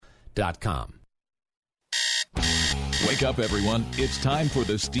SteveNoble.com. Wake up, everyone. It's time for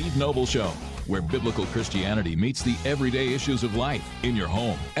the Steve Noble Show, where biblical Christianity meets the everyday issues of life in your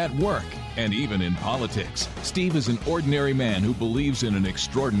home, at work, and even in politics. Steve is an ordinary man who believes in an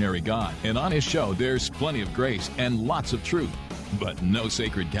extraordinary God, and on his show, there's plenty of grace and lots of truth, but no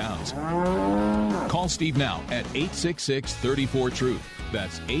sacred cows. Call Steve now at 866-34-TRUTH.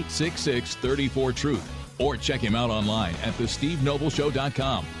 That's 866-34-TRUTH. Or check him out online at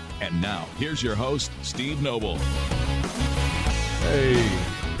thestevenobleshow.com. And now, here's your host, Steve Noble. Hey,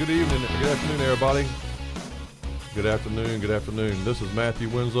 good evening, good afternoon, everybody. Good afternoon. This is Matthew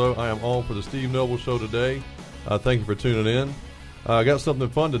Winslow. I am on for the Steve Noble Show today. Thank you for tuning in. I got something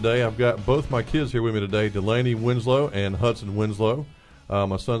fun today. I've got both my kids here with me today, Delaney Winslow and Hudson Winslow.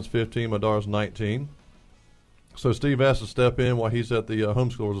 My son's 15, my daughter's 19. So Steve asked to step in while he's at the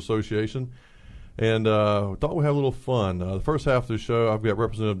Homeschoolers Association. And thought we'd have a little fun. The first half of the show, I've got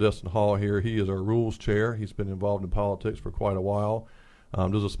Representative Destin Hall here. He is our rules chair. He's been involved in politics for quite a while.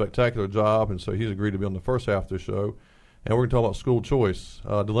 Does a spectacular job, and so he's agreed to be on the first half of the show. And we're going to talk about school choice.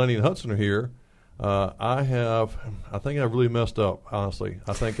 Delaney and Hudson are here. I think I've really messed up, honestly.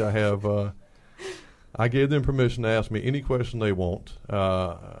 I think I have. I gave them permission to ask me any question they want,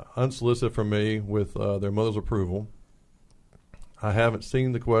 unsolicited from me with their mother's approval. I haven't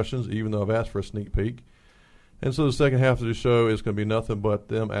seen the questions, even though I've asked for a sneak peek. And so the second half of the show is going to be nothing but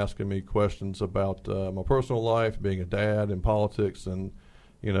them asking me questions about my personal life, being a dad, and politics, and,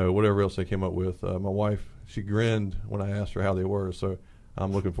 you know, whatever else they came up with. My wife, she grinned when I asked her how they were, so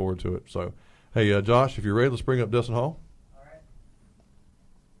I'm looking forward to it. So, hey, Josh, if you're ready, let's bring up Destin Hall. All right.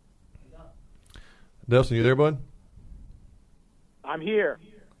 Destin, you there, bud? I'm here.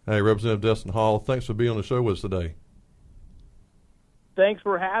 Hey, Representative Destin Hall, thanks for being on the show with us today. Thanks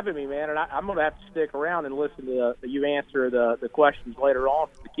for having me, man. And I'm going to have to stick around and listen to you answer the questions later on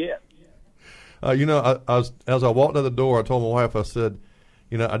for the kids. You know, as I walked out the door, I told my wife, I said,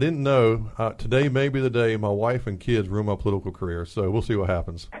 you know, I didn't know. Today may be the day my wife and kids ruin my political career, so we'll see what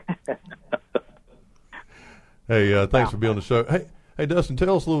happens. Hey, thanks for being on the show. Hey, Dustin,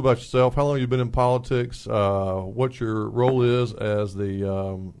 tell us a little about yourself. How long have you been in politics? What your role is as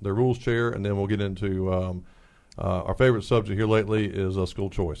the rules chair, and then we'll get into our favorite subject here lately is school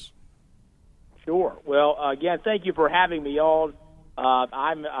choice. Sure. Well, again, thank you for having me on.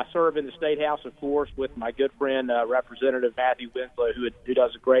 I serve in the State House, of course, with my good friend, Representative Matthew Winslow, who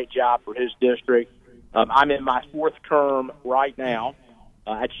does a great job for his district. I'm in my fourth term right now.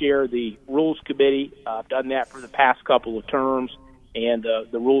 I chair the Rules Committee. I've done that for the past couple of terms, and the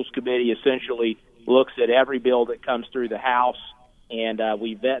Rules Committee essentially looks at every bill that comes through the House, and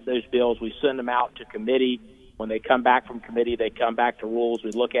we vet those bills. We send them out to committee. When they come back from committee, they come back to rules.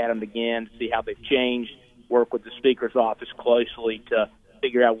 We look at them again, see how they've changed, work with the Speaker's office closely to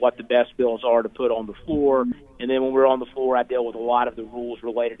figure out what the best bills are to put on the floor. And then when we're on the floor, I deal with a lot of the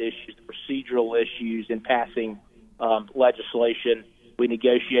rules-related issues, the procedural issues in passing legislation. We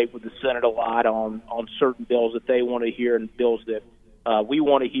negotiate with the Senate a lot on certain bills that they want to hear and bills that we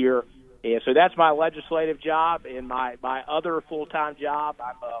want to hear. And so that's my legislative job. And my other full-time job,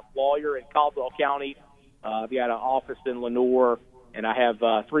 I'm a lawyer in Caldwell County. I've got an office in Lenoir, and I have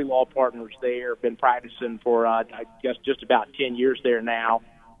 3 law partners there. Been practicing for, I guess, just about 10 years there now.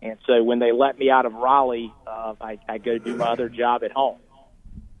 And so when they let me out of Raleigh, I go do my other job at home.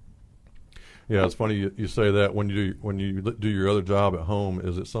 Yeah, it's funny you say that when you do your other job at home.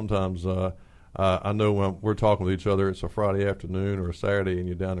 Is it sometimes I know when we're talking with each other, it's a Friday afternoon or a Saturday, and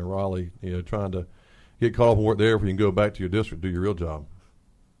you're down in Raleigh, you know, trying to get caught up and work there, if you can go back to your district, do your real job.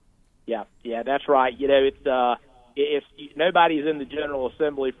 Yeah, that's right. You know, if nobody's in the General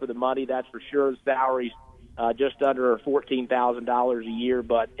Assembly for the money, that's for sure. The salary's just under $14,000 a year,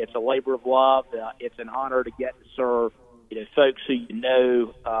 but it's a labor of love. It's an honor to get to serve, you know, folks who you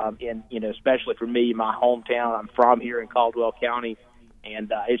know, especially for me, my hometown. I'm from here in Caldwell County,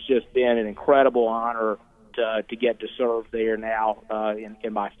 and it's just been an incredible honor to get to serve there now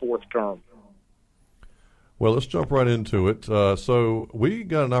in my fourth term. Well, let's jump right into it. So we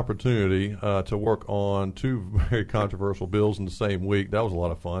got an opportunity to work on 2 very controversial bills in the same week. That was a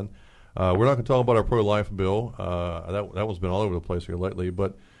lot of fun. We're not going to talk about our pro-life bill. That one's been all over the place here lately.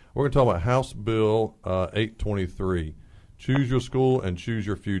 But we're going to talk about House Bill 823, Choose Your School and Choose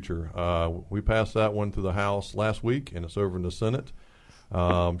Your Future. We passed that one through the House last week, and it's over in the Senate.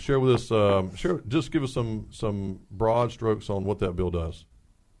 Share with us, just give us some broad strokes on what that bill does.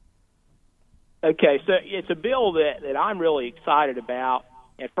 Okay, so it's a bill that I'm really excited about,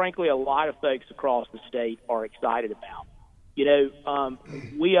 and frankly, a lot of folks across the state are excited about. You know,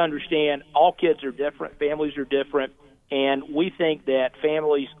 we understand all kids are different, families are different, And we think that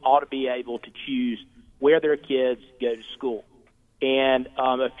families ought to be able to choose where their kids go to school. And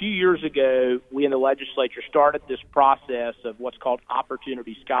a few years ago, we in the legislature started this process of what's called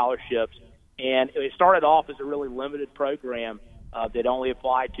opportunity scholarships. And it started off as a really limited program that only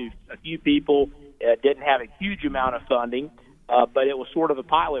applied to a few people. It didn't have a huge amount of funding, but it was sort of a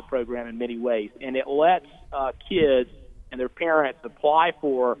pilot program in many ways. And it lets kids and their parents apply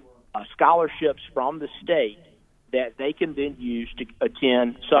for scholarships from the state that they can then use to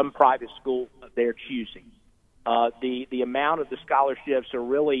attend some private school of their choosing. The amount of the scholarships are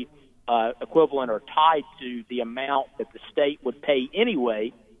really equivalent or tied to the amount that the state would pay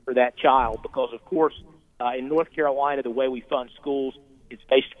anyway for that child, because, of course, in North Carolina, the way we fund schools is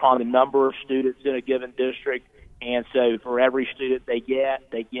based upon the number of students in a given district, and so for every student they get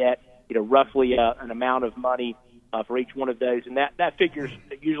roughly an amount of money for each one of those, and that figures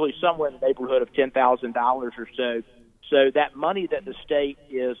usually somewhere in the neighborhood of $10,000 or so. So that money that the state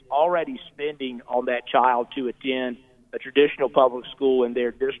is already spending on that child to attend a traditional public school in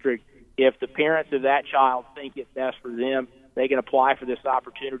their district, if the parents of that child think it's best for them, they can apply for this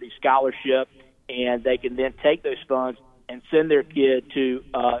opportunity scholarship, and they can then take those funds and send their kid to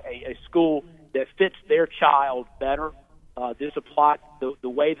a school that fits their child better. This applies, the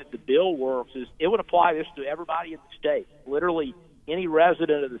way that the bill works is it would apply this to everybody in the state. Literally any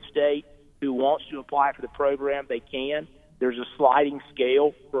resident of the state who wants to apply for the program, they can. There's a sliding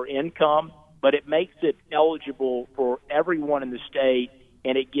scale for income, but it makes it eligible for everyone in the state,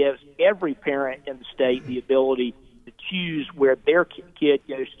 and it gives every parent in the state the ability to choose where their kid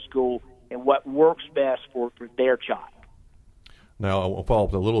goes to school and what works best for their child. Now, I'll follow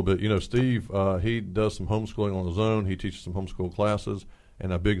up a little bit. Steve, he does some homeschooling on his own. He teaches some homeschool classes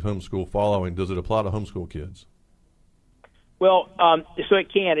and a big homeschool following. Does it apply to homeschool kids? Well, so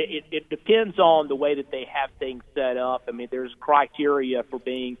it can. It depends on the way that they have things set up. I mean, there's criteria for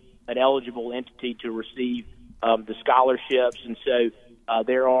being an eligible entity to receive the scholarships, and so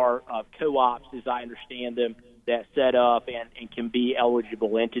there are co-ops, as I understand them, that set up and can be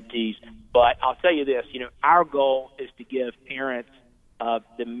eligible entities. But I'll tell you this, our goal is to give parents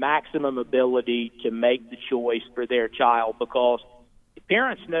the maximum ability to make the choice for their child, because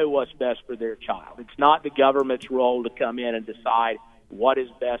parents know what's best for their child. It's not the government's role to come in and decide what is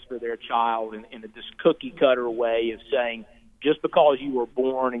best for their child in this cookie-cutter way of saying, just because you were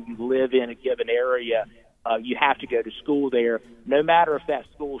born and you live in a given area, you have to go to school there, no matter if that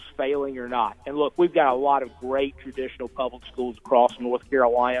school's failing or not. And look, we've got a lot of great traditional public schools across North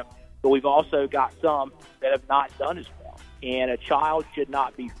Carolina, but we've also got some that have not done as well. And a child should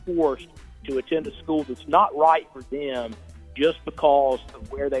not be forced to attend a school that's not right for them just because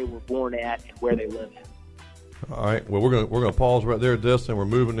of where they were born at and where they live in. All right. Well, we're going to pause right there, Destin. We're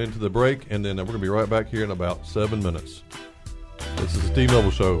moving into the break, and then we're going to be right back here in about 7 minutes. This is the Steve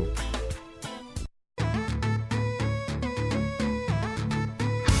Noble Show.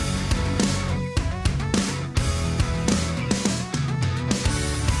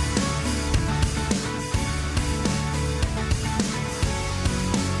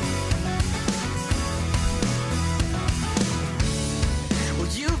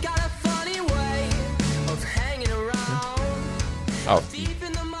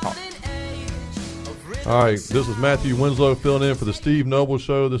 All right, this is Matthew Winslow filling in for the Steve Noble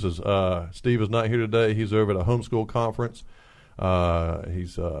Show. This is Steve is not here today. He's over at a homeschool conference.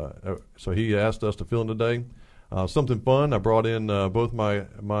 So he asked us to fill in today. Something fun. I brought in both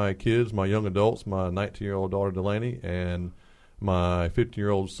my kids, my young adults, my 19-year-old daughter Delaney and my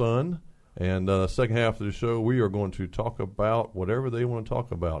 15-year-old son. And the second half of the show, we are going to talk about whatever they want to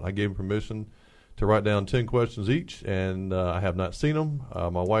talk about. I gave them permission to write down 10 questions each, and I have not seen them.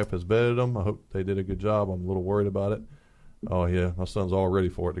 My wife has vetted them. I hope they did a good job. I'm a little worried about it. Oh, yeah, my son's all ready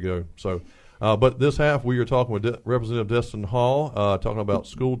for it to go. So, but this half, we are talking with Representative Destin Hall, talking about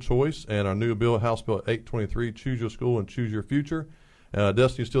school choice and our new bill, House Bill 823, Choose Your School and Choose Your Future.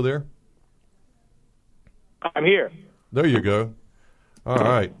 Destin, you still there? I'm here. There you go. All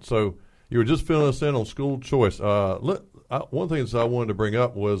right. So you were just filling us in on school choice. One thing that I wanted to bring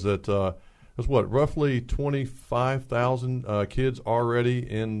up was that there's roughly 25,000 kids already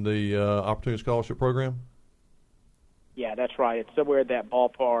in the Opportunity Scholarship Program? Yeah, that's right. It's somewhere in that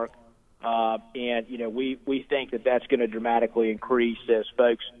ballpark. And, we think that that's going to dramatically increase as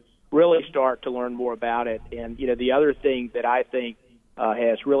folks really start to learn more about it. And, the other thing that I think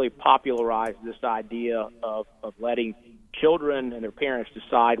has really popularized this idea of letting children and their parents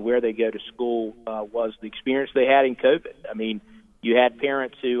decide where they go to school was the experience they had in COVID. I mean, you had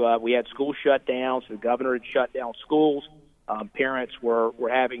parents who we had school shutdowns. The governor had shut down schools. Parents were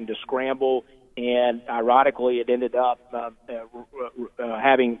having to scramble And ironically, it ended up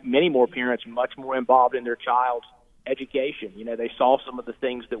having many more parents much more involved in their child's education. You know, they saw some of the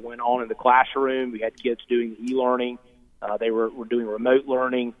things that went on in the classroom. We had kids doing e-learning. They were doing remote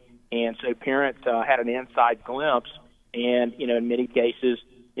learning. And so parents had an inside glimpse. And, you know, in many cases,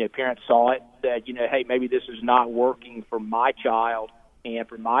 you know, parents saw it, said, you know, hey, maybe this is not working for my child. And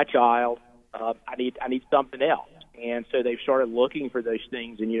for my child, I need something else. And so they've started looking for those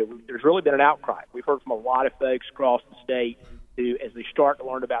things. And, you know, there's really been an outcry. We've heard from a lot of folks across the state who, as they start to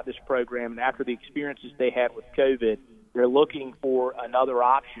learn about this program and after the experiences they had with COVID, they're looking for another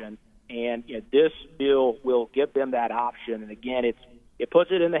option. And, you know, this bill will give them that option. And, again, it puts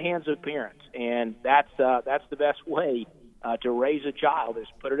it in the hands of parents. And that's the best way to raise a child, is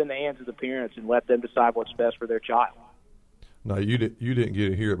put it in the hands of the parents and let them decide what's best for their child. No, you didn't get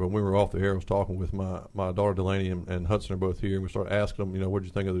to hear it, but when we were off the air, I was talking with my daughter Delaney and Hudson are both here, and we started asking them, you know, what did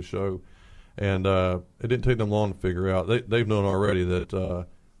you think of the show? And it didn't take them long to figure out. They've known already that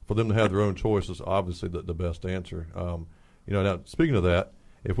for them to have their own choice is obviously the best answer. You know, now speaking of that,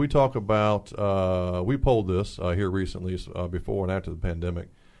 if we talk about, we polled this here recently before and after the pandemic,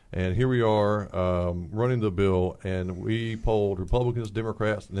 and here we are running the bill, and we polled Republicans,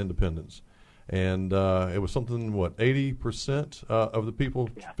 Democrats, and Independents. And it was something, 80% of the people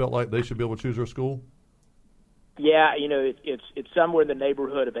felt like they should be able to choose their school? Yeah, you know, it's somewhere in the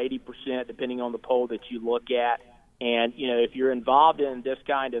neighborhood of 80%, depending on the poll that you look at. And, you know, if you're involved in this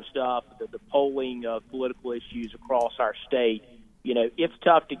kind of stuff, the polling of political issues across our state, you know, it's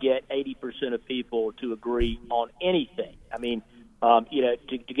tough to get 80% of people to agree on anything. I mean, you know,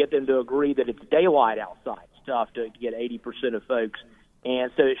 to get them to agree that it's daylight outside, it's tough to get 80% of folks.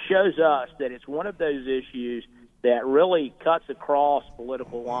 And so it shows us that it's one of those issues that really cuts across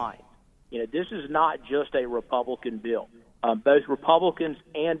political lines. You know, this is not just a Republican bill. Both Republicans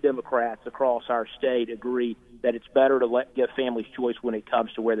and Democrats across our state agree that it's better to give families choice when it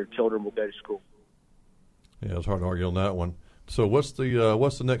comes to where their children will go to school. Yeah, it's hard to argue on that one. So what's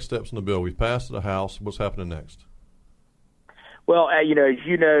the next steps in the bill? We've passed the House. What's happening next? Well, you know,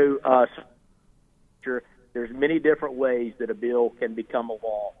 there's many different ways that a bill can become a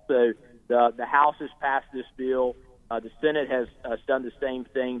law. So the House has passed this bill. The Senate has done the same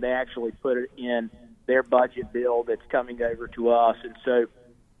thing. They actually put it in their budget bill that's coming over to us. And so,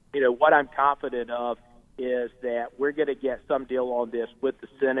 you know, what I'm confident of is that we're going to get some deal on this with the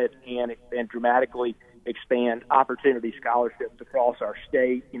Senate and dramatically expand opportunity scholarships across our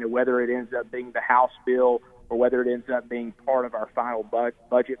state, you know, whether it ends up being the House bill or whether it ends up being part of our final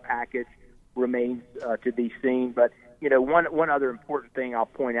budget package remains to be seen. But, you know, one other important thing I'll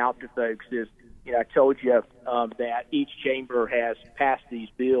point out to folks is, you know, I told you that each chamber has passed these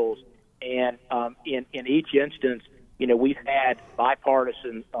bills, and in each instance, you know, we've had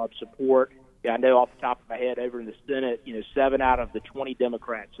bipartisan support. Yeah, I know off the top of my head over in the Senate, you know, 7 out of the 20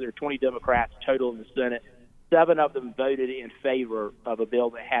 Democrats, so there are 20 Democrats total in the Senate, 7 of them voted in favor of a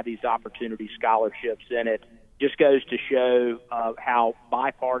bill that had these opportunity scholarships in it. Just goes to show how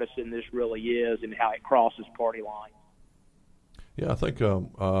bipartisan this really is and how it crosses party lines. Yeah, I think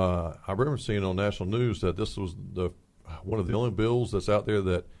I remember seeing on national news that this was one of the only bills that's out there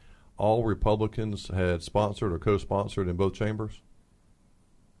that all Republicans had sponsored or co-sponsored in both chambers.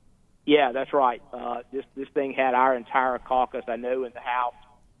 Yeah, that's right. This thing had our entire caucus, I know, in the House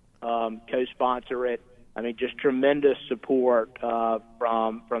co-sponsor it. I mean, just tremendous support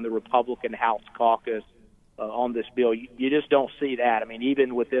from the Republican House caucus on this bill. You just don't see that. I mean,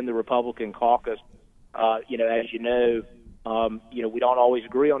 even within the Republican caucus, you know, as you know, we don't always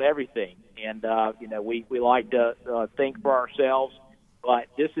agree on everything, and you know, we like to think for ourselves. But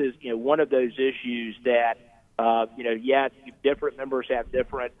this is, you know, one of those issues that, you know, yeah, different members have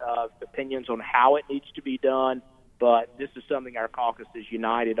different opinions on how it needs to be done, but this is something our caucus is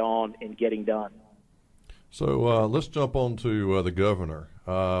united on in getting done. So let's jump on to the governor.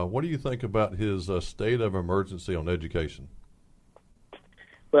 What do you think about his state of emergency on education?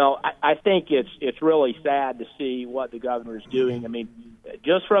 Well, I think it's really sad to see what the governor is doing. I mean,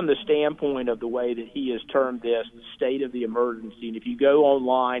 just from the standpoint of the way that he has termed this, the state of the emergency, and if you go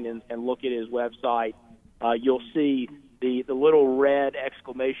online and look at his website, you'll see the little red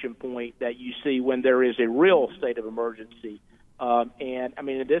exclamation point that you see when there is a real state of emergency. And, I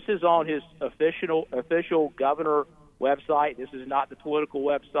mean, this is on his official governor website. This is not the political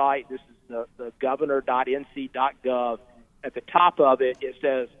website. This is the governor.nc.gov. At the top of it, it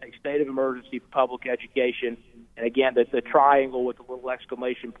says a state of emergency for public education. And, again, the triangle with the little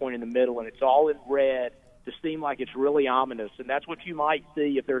exclamation point in the middle, and it's all in red to seem like it's really ominous. And that's what you might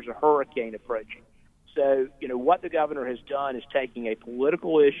see if there's a hurricane approaching. So, you know, what the governor has done is taking a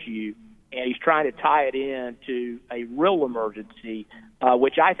political issue and he's trying to tie it in to a real emergency,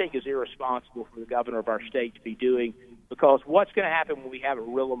 which I think is irresponsible for the governor of our state to be doing, because what's going to happen when we have a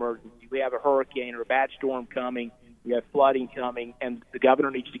real emergency? We have a hurricane or a bad storm coming, we have flooding coming, and the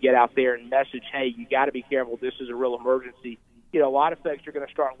governor needs to get out there and message, hey, you got to be careful, this is a real emergency. You know, a lot of folks are going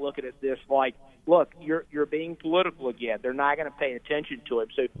to start looking at this like, look, you're being political again. They're not going to pay attention to him.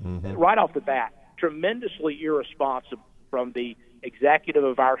 So right off the bat, tremendously irresponsible from the executive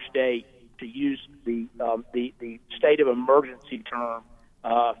of our state to use the state of emergency term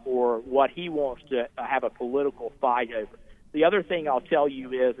for what he wants to have a political fight over. The other thing I'll tell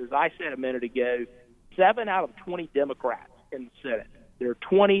you is, as I said a minute ago, 7 out of 20 Democrats in the Senate, there are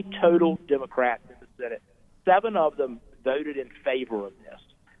 20 total Democrats in the Senate, 7 of them voted in favor of this.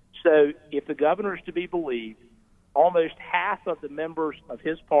 So if the governor is to be believed, almost half of the members of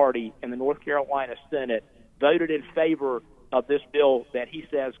his party in the North Carolina Senate voted in favor of this bill that he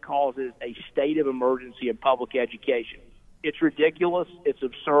says causes a state of emergency in public education. It's ridiculous. It's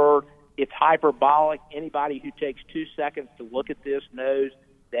absurd. It's hyperbolic. Anybody who takes 2 seconds to look at this knows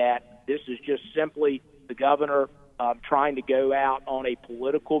that this is just simply the governor trying to go out on a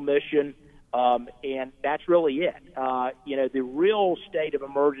political mission, and that's really it. The real state of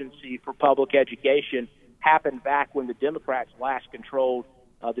emergency for public education happened back when the Democrats last controlled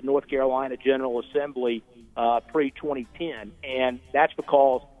the North Carolina General Assembly pre-2010, and that's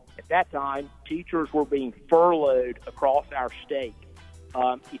because at that time teachers were being furloughed across our state.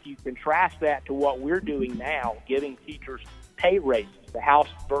 If you contrast that to what we're doing now, giving teachers pay raises, the House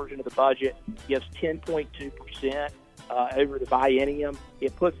version of the budget gives 10.2% over the biennium.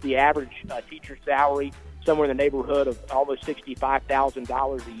 It puts the average teacher salary somewhere in the neighborhood of almost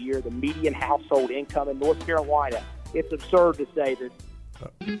 $65,000 a year, the median household income in North Carolina. It's absurd to say that.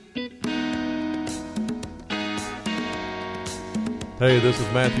 Hey, this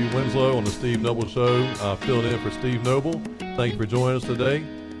is Matthew Winslow on the Steve Noble Show, filling in for Steve Noble. Thank you for joining us today.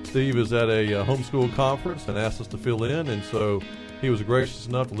 Steve is at a homeschool conference and asked us to fill in, and so he was gracious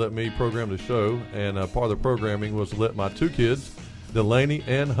enough to let me program the show, and part of the programming was to let my 2 kids, Delaney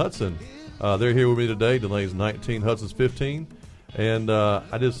and Hudson, they're here with me today. Delaney's 19, Hudson's 15, and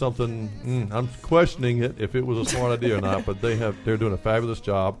I did something, I'm questioning it if it was a smart idea or not, but they're doing a fabulous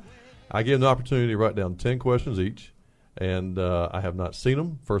job. I gave them the opportunity to write down 10 questions each, and I have not seen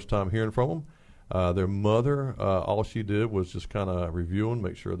them, first time hearing from them. Their mother, all she did was just kind of review them,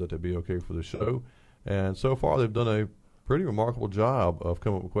 make sure that they'd be okay for the show, and so far they've done a pretty remarkable job of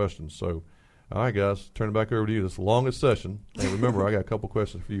coming up with questions. So, all right, guys, turn it back over to you. This is the longest session. And remember, I got a couple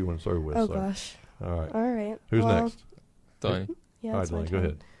questions for you when it's over with. Oh, so. gosh. All right. All right. Who's next? Delaney. Yeah, all right, Delaney, go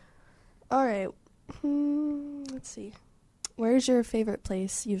ahead. All right. Let's see. Where's your favorite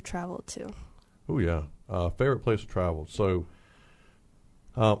place you've traveled to? Oh, yeah. Favorite place to travel. So,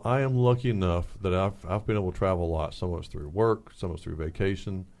 I am lucky enough that I've been able to travel a lot. Some of it's through work, some of it's through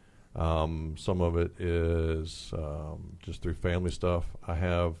vacation. Some of it is just through family stuff. I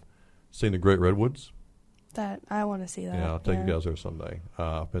have seen the Great Redwoods. That I want to see that. Yeah, I'll take you guys there someday.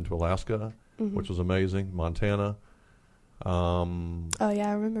 I've been to Alaska, which was amazing. Montana. Oh yeah,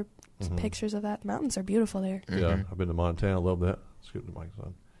 I remember pictures of that. Mountains are beautiful there. Yeah, I've been to Montana. Love that. Excuse the mic,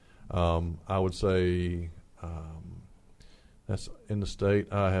 son. I would say that's in the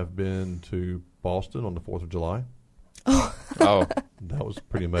state. I have been to Boston on the 4th of July. Oh. That was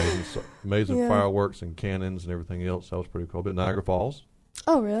pretty amazing. So, amazing fireworks and cannons and everything else. That was pretty cool. But Niagara Falls.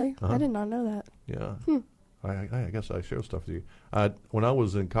 Oh, really? I did not know that. Yeah. I guess I share stuff with you. When I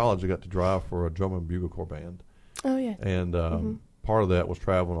was in college, I got to drive for a drum and bugle corps band. Oh, yeah. And part of that was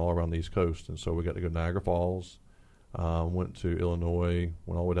traveling all around the East Coast. And so we got to go to Niagara Falls, went to Illinois,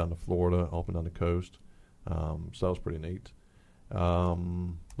 went all the way down to Florida, up and down the coast. So that was pretty neat.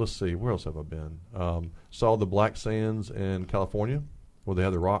 Let's see, where else have I been? Saw the black sands in California, where they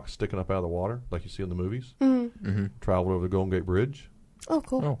have the rocks sticking up out of the water, like you see in the movies. Traveled over the Golden Gate Bridge. Oh,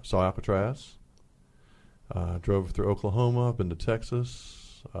 cool. Saw Alcatraz. Drove through Oklahoma, been to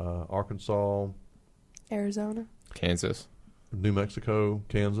Texas, Arkansas. Arizona. Kansas. New Mexico,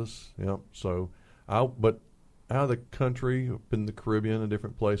 Kansas. Yep. So, but out of the country, been to the Caribbean and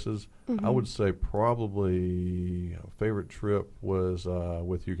different places. I would say probably a favorite trip was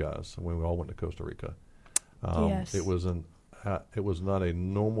with you guys when we all went to Costa Rica. Yes. It was not a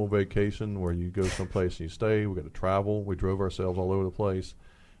normal vacation where you go someplace and you stay. We got to travel. We drove ourselves all over the place.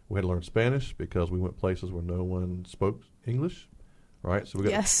 We had to learn Spanish because we went places where no one spoke English, right? So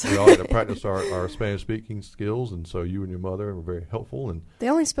we all had to practice our Spanish speaking skills, and so you and your mother were very helpful. And they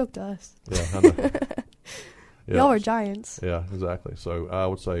only spoke to us. Yeah, I know. Yeah. Y'all were giants. Yeah, exactly. So I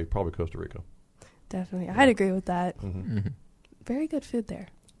would say probably Costa Rica. Definitely. I'd agree with that. Very good food there.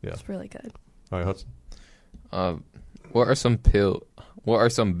 Yeah. It's really good. All right, Hudson. What are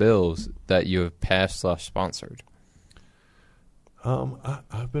some bills that you have passed/sponsored?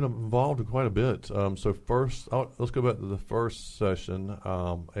 I've been involved in quite a bit. So first, let's go back to the first session.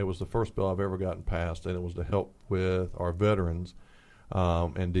 It was the first bill I've ever gotten passed, and it was to help with our veterans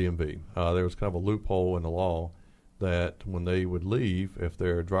and DMV. There was kind of a loophole in the law that when they would leave, if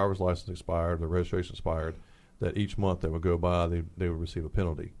their driver's license expired, their registration expired, that each month that would go by, they would receive a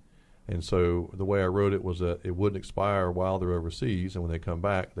penalty. And so the way I wrote it was that it wouldn't expire while they're overseas, and when they come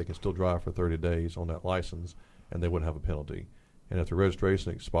back, they can still drive for 30 days on that license, and they wouldn't have a penalty. And if the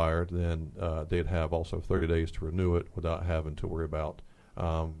registration expired, then they'd have also 30 days to renew it without having to worry about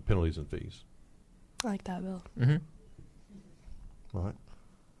penalties and fees. I like that, Bill. Mm-hmm. All right.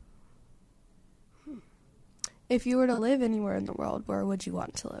 If you were to live anywhere in the world, where would you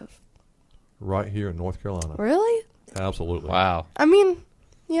want to live? Right here in North Carolina. Really? Absolutely. Wow. I mean,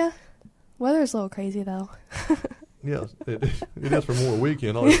 yeah. Weather's a little crazy, though. Yes, it is for more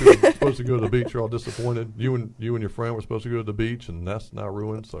weekend. All you're supposed to go to the beach. You're all disappointed. You and your friend were supposed to go to the beach, and that's now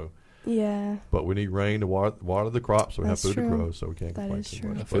ruined. So, Yeah. but we need rain to water the crops, so we That's have food true. to grow. So we can't That complain is too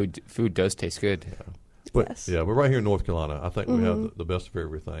true. much. Food does taste good. But Yes. yeah, we're right here in North Carolina. I think we have Mhm. the best of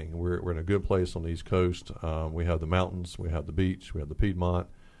everything. We're in a good place on the East Coast. We have the mountains, we have the beach, we have the Piedmont.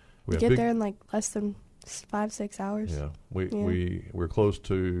 We You have get big, there in like less than 5-6 hours. yeah. Yeah. We're close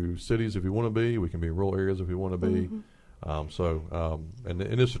to cities if you want to be. We can be in rural areas if you want to be. Mhm. And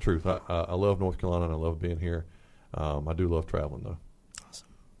it's the truth. I love North Carolina and I love being here. I do love traveling though.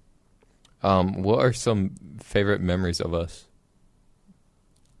 What are some favorite memories of us?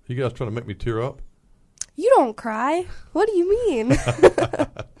 You guys trying to make me tear up? You don't cry. What do you mean?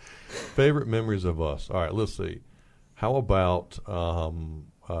 Favorite memories of us. All right, let's see. How about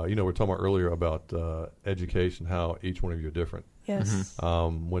we were talking about earlier about education, how each one of you are different. Yes.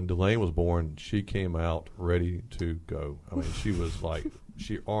 When Delane was born, she came out ready to go. I mean, she was like,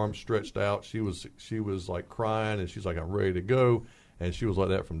 arms stretched out. She was like crying, and she's like, I'm ready to go. And she was like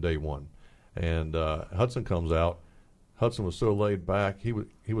that from day one. And Hudson comes out. Hudson was so laid back. He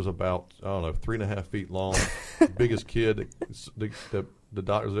was about 3.5 feet long, biggest kid that the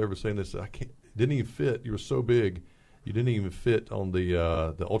doctors had ever seen. They said, didn't even fit. You were so big, you didn't even fit on the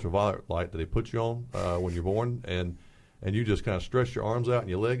ultraviolet light that they put you on when you're born, and you just kind of stretched your arms out and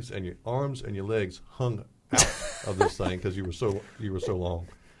your legs and your legs hung out of this thing because you were so long.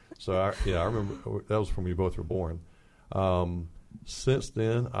 So I remember that was when we both were born. Since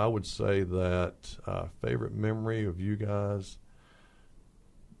then, I would say that favorite memory of you guys.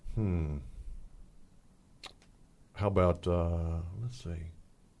 How about let's see.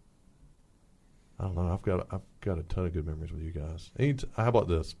 I don't know. I've got a ton of good memories with you guys. How about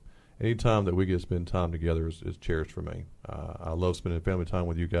this? Any time that we get to spend time together is cherished for me. I love spending family time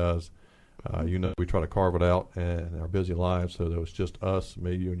with you guys. We try to carve it out in our busy lives so that it's just us,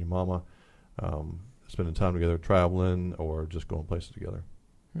 me, you, and your mama. Spending time together, traveling, or just going places together.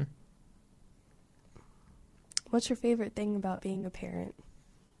 What's your favorite thing about being a parent?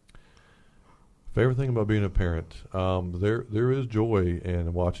 Favorite thing about being a parent, there is joy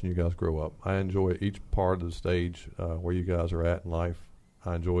in watching you guys grow up. I enjoy each part of the stage where you guys are at in life.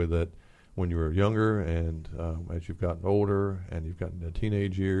 I enjoy that when you were younger and as you've gotten older and you've gotten to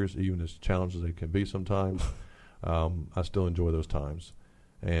teenage years, even as challenging as they can be sometimes, I still enjoy those times.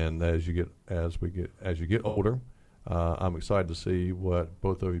 And as you get older, I'm excited to see what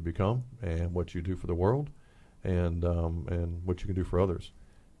both of you become and what you do for the world, and what you can do for others.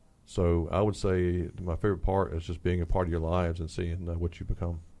 So I would say my favorite part is just being a part of your lives and seeing what you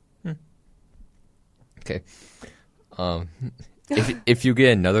become. Okay. If you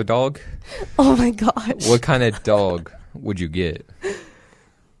get another dog, Oh my gosh. what kind of dog would you get?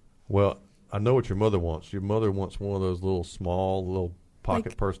 Well, I know what your mother wants. Your mother wants one of those little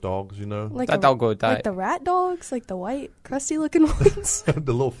pocket purse dogs, Like That dog would die. Like the rat dogs, like the white, crusty looking ones.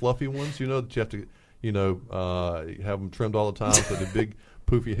 the little fluffy ones, that you have to, have them trimmed all the time with the big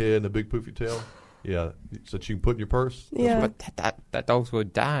poofy head and the big poofy tail. Yeah, so that you can put in your purse. Yeah. But that dog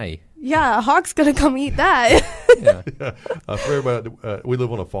would die. Yeah, a hawk's gonna come eat that. Yeah. For everybody, we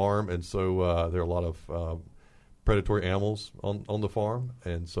live on a farm, and so there are a lot of predatory animals on the farm,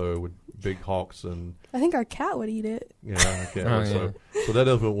 and so with big hawks and I think our cat would eat it. so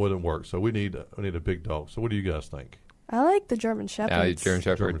that wouldn't work. So we need a big dog. So what do you guys think? I like the German Shepherds. German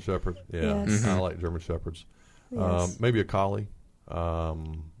Shepherd. German Shepherd. Yeah, Yes. I like German Shepherds. Yes. Maybe a collie.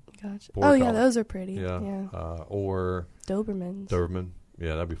 Gotcha. Border Oh yeah, collie. those are pretty. Yeah. Yeah. Or Dobermans. Doberman.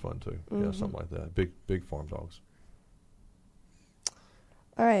 Yeah, that'd be fun too. Yeah, Mhm. something like that. Big farm dogs.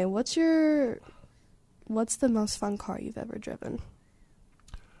 All right, what's the most fun car you've ever driven?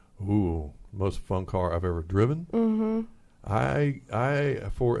 Ooh, most fun car I've ever driven. Mm-hmm. I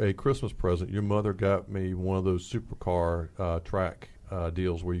for a Christmas present, your mother got me one of those supercar track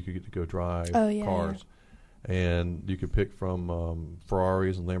deals where you could get to go drive cars, and you could pick from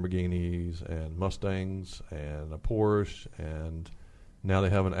Ferraris and Lamborghinis and Mustangs and a Porsche, and now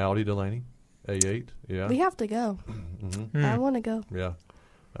they have an Audi Delaney A8. Yeah, We have to go. mm-hmm. I want to go. Yeah,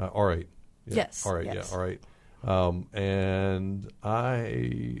 R8. Yeah. Yes. R8. Yes. Yeah, R8. And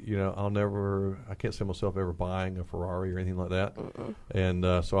I can't see myself ever buying a Ferrari or anything like that. Mm-mm. And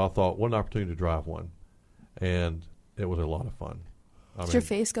so I thought, what an opportunity to drive one. And it was a lot of fun. Did your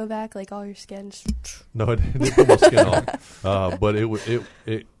face go back, like all your skin? No, it didn't put my skin off. But you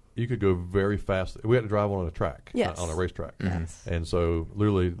could go very fast. We had to drive on a track, Yes. On a racetrack. Yes. And so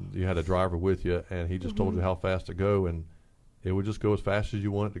literally you had a driver with you, and he just told you how fast to go, and it would just go as fast as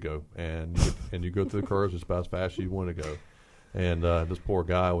you want it to go, and you go through the curves just about as fast as you want to go. And this poor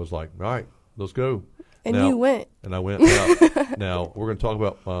guy was like, "All right, let's go." And now, you went. And I went. Now we're going to talk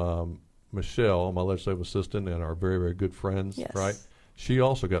about Michelle, my legislative assistant, and our very, very good friends. Yes. Right? She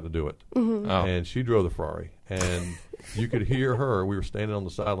also got to do it, and she drove the Ferrari, and you could hear her. We were standing on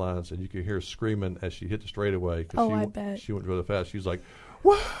the sidelines, and you could hear her screaming as she hit the straightaway. I bet. She went really fast. She was like,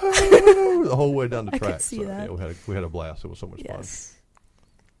 "Whoa!" the whole way down the I track. could see that. Yeah, we had a blast. It was so much fun. Yes.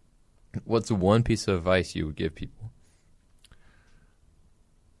 What's one piece of advice you would give people?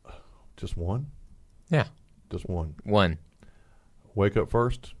 Just one? Yeah. Just one. One. Wake up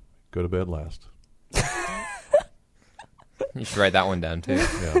first, go to bed last. You should write that one down too.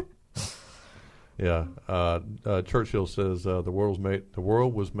 Yeah. Yeah. Churchill says the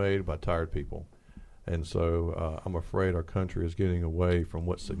world was made by tired people. And so I'm afraid our country is getting away from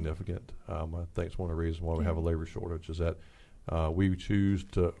what's significant. I think it's one of the reasons why we have a labor shortage is that we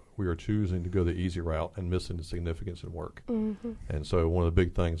are choosing to go the easy route and missing the significance in work. Mm-hmm. And so one of the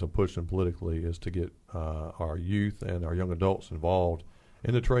big things I'm pushing politically is to get our youth and our young adults involved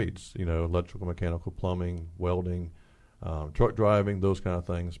in the trades, electrical, mechanical, plumbing, welding, truck driving, those kind of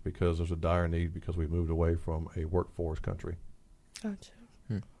things, because there's a dire need because we've moved away from a workforce country. Gotcha.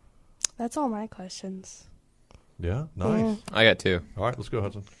 That's all my questions. Yeah, nice. I got two. All right, let's go,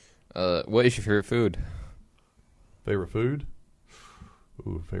 Hudson. What is your favorite food? Favorite food?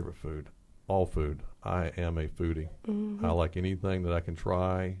 Ooh, favorite food. All food. I am a foodie. Mm-hmm. I like anything that I can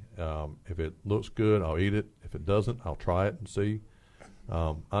try. If it looks good, I'll eat it. If it doesn't, I'll try it and see.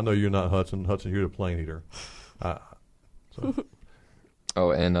 I know you're not Hudson. Hudson, you're the plane eater.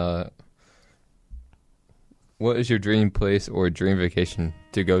 Oh, and what is your dream place or dream vacation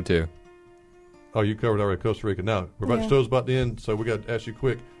to go to? Oh, you covered already Costa Rica. Now, show's about to end, so we got to ask you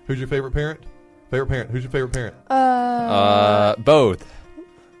quick. Who's your favorite parent? Favorite parent. Who's your favorite parent? Both.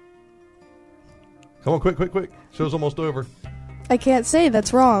 Come on, quick. Show's almost over. I can't say.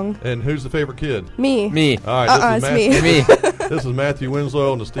 That's wrong. And who's the favorite kid? Me. All right, it's me. Me. This is Matthew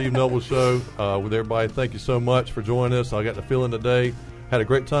Winslow on the Steve Noble Show. With everybody, thank you so much for joining us. I got the feeling today. Had a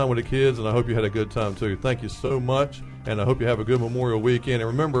great time with the kids, and I hope you had a good time too. Thank you so much, and I hope you have a good Memorial Weekend.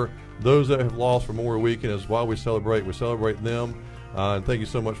 And remember, those that have lost for Memorial Weekend is why we celebrate. We celebrate them. And thank you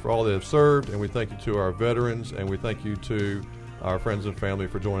so much for all that have served, and we thank you to our veterans, and we thank you to our friends and family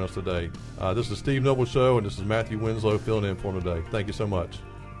for joining us today. This is the Steve Noble Show, and this is Matthew Winslow filling in for him today. Thank you so much.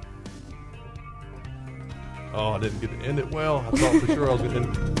 Oh, I didn't get to end it well. I thought for sure I was going to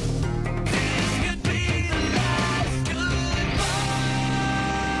end it.